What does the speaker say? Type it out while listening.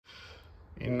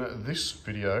In this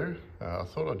video, I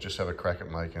thought I'd just have a crack at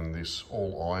making this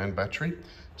all-iron battery.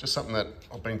 Just something that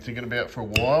I've been thinking about for a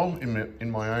while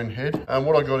in my own head.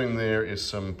 What I got in there is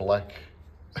some black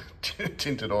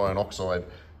tinted iron oxide.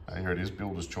 Here it is,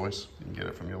 builder's choice. You can get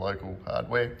it from your local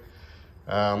hardware.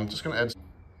 Just going to add some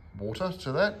water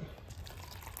to that.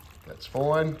 That's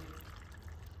fine.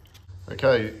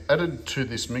 Okay, added to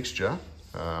this mixture,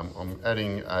 I'm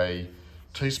adding a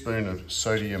teaspoon of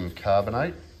sodium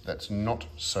carbonate. That's not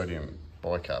sodium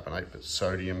bicarbonate, but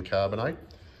sodium carbonate.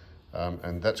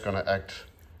 And that's going to act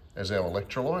as our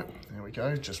electrolyte. There we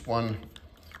go, just 1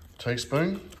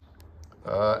 teaspoon.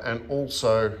 And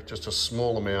also just a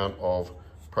small amount of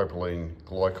propylene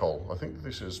glycol. I think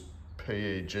this is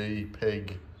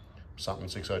PEG, something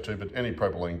 602, but any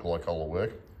propylene glycol will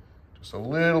work. Just a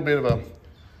little bit of a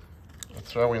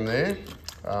throw in there.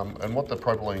 And what the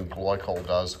propylene glycol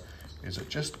does is it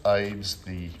just aids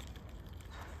the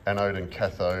anode and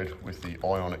cathode with the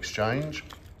ion exchange,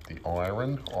 the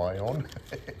ion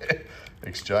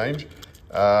exchange,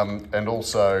 and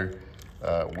also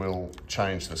will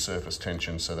change the surface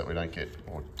tension so that we don't get,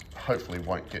 or hopefully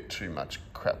won't get too much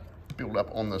crap build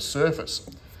up on the surface.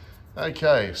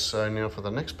 Okay, so now for the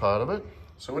next part of it.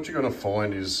 So what you're going to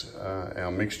find is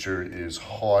our mixture is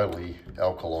highly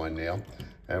alkaline now,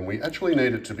 and we actually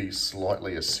need it to be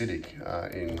slightly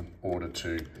acidic in order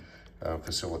to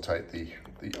facilitate the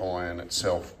iron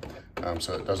itself,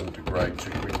 so it doesn't degrade too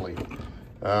quickly.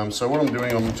 So what I'm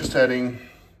doing, I'm just adding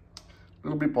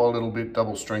little bit by little bit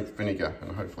double strength vinegar,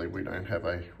 and hopefully we don't have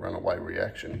a runaway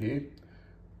reaction here.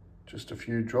 Just a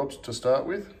few drops to start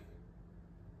with.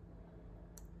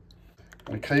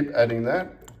 We keep adding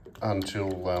that until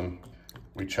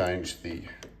we change the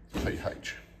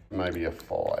pH, maybe a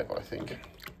 5, I think.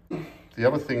 The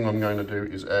other thing I'm going to do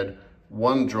is add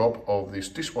 1 drop of this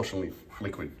dishwashing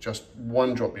liquid, just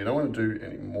 1 drop. You don't want to do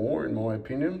any more, in my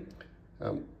opinion.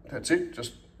 That's it,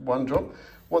 just 1 drop.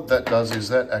 What that does is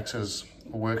that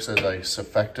works as a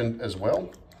surfactant as well,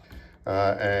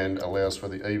 and allows for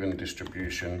the even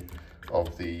distribution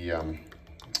of the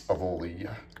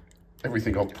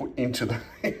everything I've put into the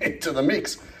into the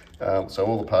mix. So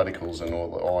all the particles and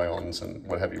all the ions and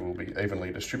what have you will be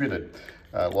evenly distributed,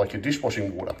 like your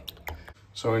dishwashing water.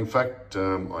 So in fact,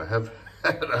 I have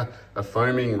had a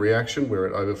foaming reaction where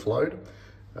it overflowed,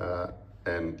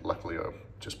 and luckily I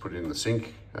just put it in the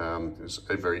sink. It's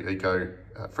very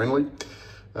eco-friendly,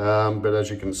 but as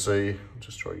you can see, I'll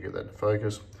just try to get that to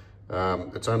focus.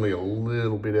 It's only a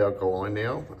little bit alkaline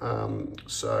now,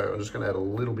 so I'm just going to add a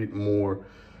little bit more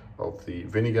of the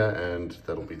vinegar, and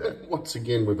that'll be that. Once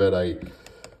again, we've had a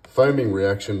foaming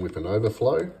reaction with an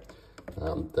overflow.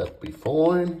 That'll be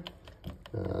fine.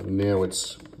 Now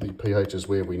the pH is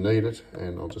where we need it,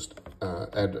 and I'll just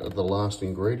add the last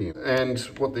ingredient. And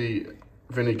what the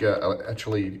vinegar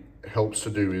actually helps to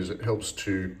do is it helps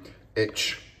to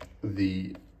etch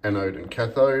the anode and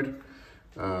cathode,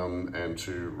 and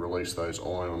to release those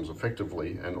ions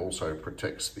effectively, and also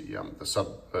protects the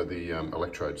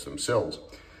electrodes themselves.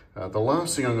 The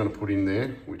last thing I'm going to put in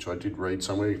there, which I did read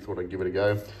somewhere, thought I'd give it a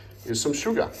go, is some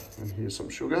sugar. And here's some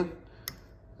sugar.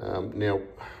 Now,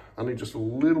 only just a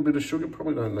little bit of sugar,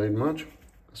 probably don't need much,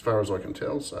 as far as I can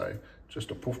tell, so just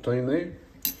a 15 there.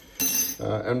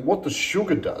 And what the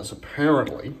sugar does,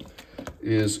 apparently,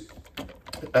 is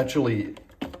actually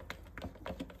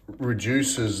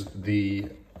reduces the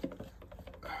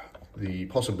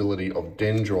possibility of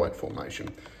dendrite formation.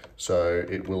 So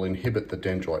it will inhibit the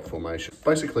dendrite formation.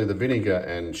 Basically, the vinegar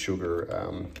and sugar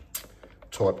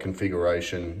type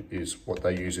configuration is what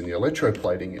they use in the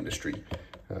electroplating industry.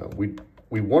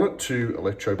 We want it to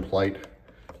electroplate,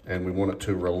 and we want it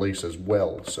to release as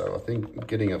well. So I think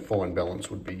getting a fine balance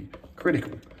would be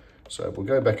critical. So we'll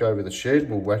go back over the shed,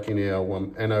 we'll whack in our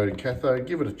anode and cathode,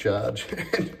 give it a charge,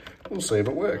 and we'll see if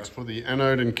it works. For the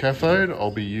anode and cathode,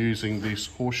 I'll be using this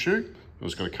horseshoe. I'm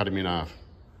just going to cut him in half.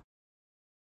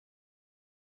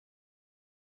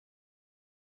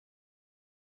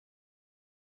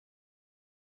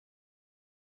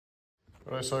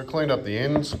 Right, so I cleaned up the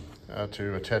ends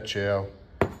to attach our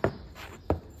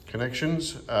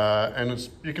connections, and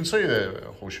you can see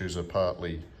the horseshoes are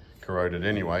partly corroded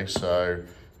anyway, so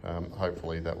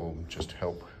hopefully that will just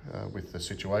help with the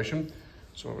situation.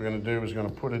 So what we're going to do is we're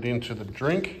going to put it into the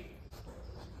drink.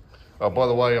 Oh, by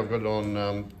the way, I've got it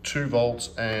on 2 volts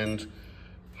and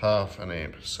half an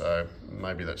amp, so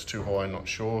maybe that's too high, not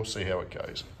sure. See how it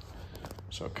goes.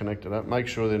 So I've connected up. Make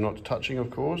sure they're not touching, of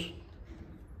course.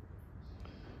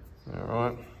 All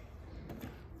right.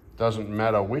 Doesn't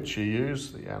matter which you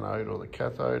use, the anode or the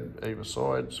cathode, either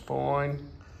side's fine.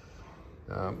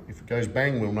 If it goes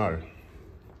bang, we'll know.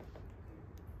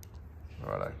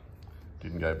 Righto,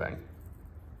 didn't go bang.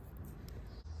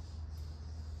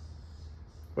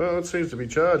 Well, it seems to be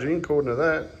charging according to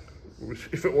that,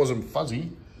 if it wasn't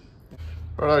fuzzy.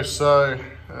 Righto, so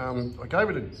I gave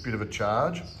it a bit of a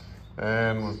charge,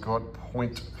 and we've got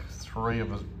 0.3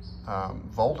 of a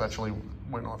volt. Actually,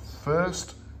 when I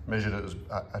first measured it, it was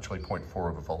actually 0.4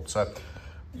 of a volt. So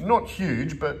not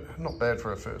huge, but not bad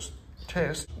for a first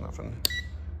test. Nothing,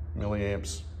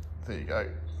 milliamps, there you go.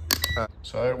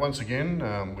 So once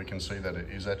again, we can see that it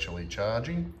is actually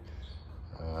charging.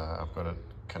 I've got it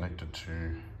connected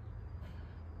to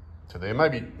there.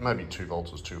 Maybe 2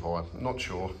 volts is too high, not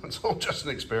sure. It's all just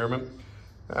an experiment.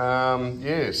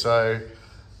 Yeah, so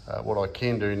what I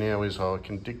can do now is I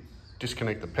can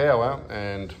disconnect the power,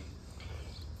 and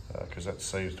because that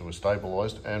seems to have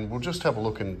stabilized, and we'll just have a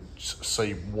look and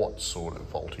see what sort of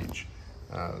voltage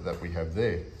that we have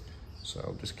there. So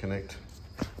I'll disconnect.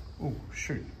 Oh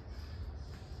shoot,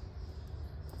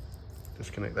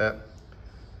 disconnect that,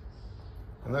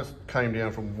 and that came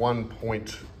down from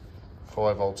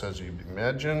 1.5 volts, as you'd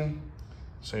imagine.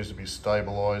 Seems to be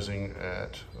stabilizing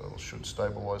at, or should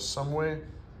stabilize somewhere.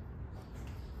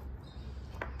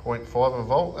 0.5 of a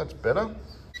volt, that's better.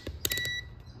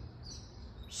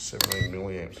 17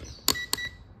 milliamps,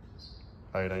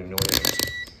 18 milliamps.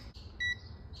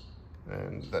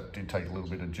 And that did take a little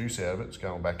bit of juice out of it. It's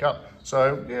going back up.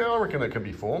 So yeah, I reckon it could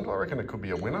be formed. I reckon it could be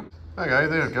a winner. Okay,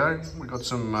 there we go. We got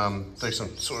some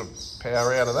decent sort of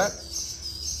power out of that.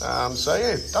 So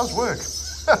yeah, it does work.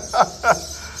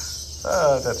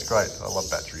 That's great. I love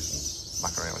batteries and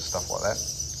muck around with stuff like that.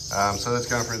 So that's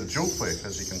going through the joule clip,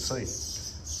 as you can see.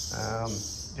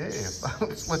 Yeah,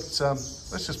 let's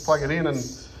just plug it in and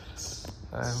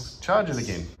charge it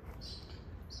again.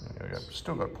 There we go.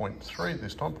 Still got 0.3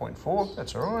 this time, 0.4.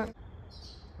 That's all right.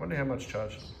 Wonder how much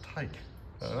charge it'll take.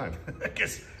 I don't know. I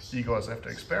guess you guys have to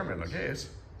experiment, I guess.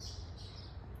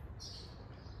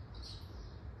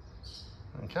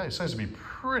 Okay, seems to be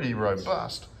pretty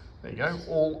robust. There you go,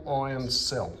 all iron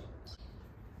cell.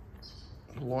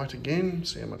 Light again,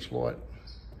 see how much light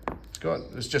it's got.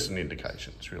 It's just an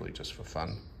indication, it's really just for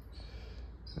fun.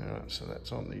 All right, so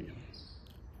that's on the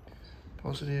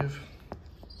positive.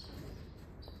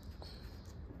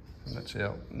 And that's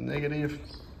our negative.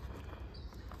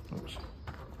 Oops.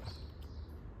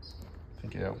 I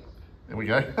think there we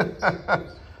go.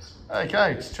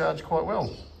 Okay, it's charged quite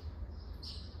well.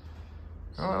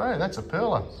 Alright, that's a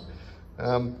pearler.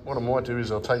 What I might do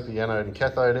is I'll take the anode and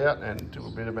cathode out and do a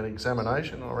bit of an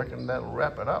examination. I reckon that'll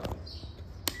wrap it up.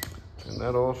 Turn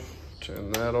that off,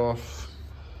 turn that off.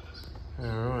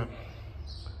 Alright.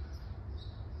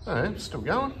 Oh, it's still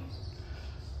going.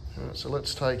 Alright, so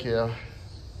let's take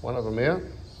one of them out.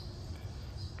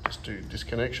 Just do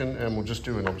disconnection, and we'll just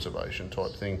do an observation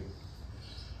type thing.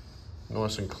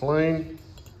 Nice and clean.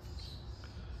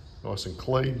 Nice and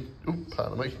clean. Ooh,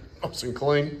 pardon me. Nice and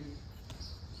clean.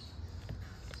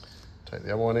 Take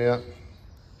the other one out.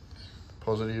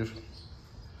 Positive.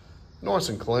 Nice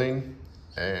and clean,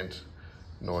 and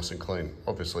nice and clean.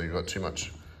 Obviously you've got too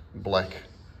much black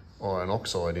iron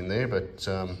oxide in there, but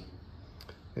yeah,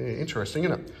 interesting,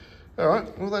 isn't it? All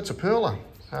right, well, that's a pearler.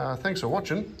 Thanks for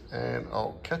watching, and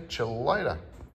I'll catch you later.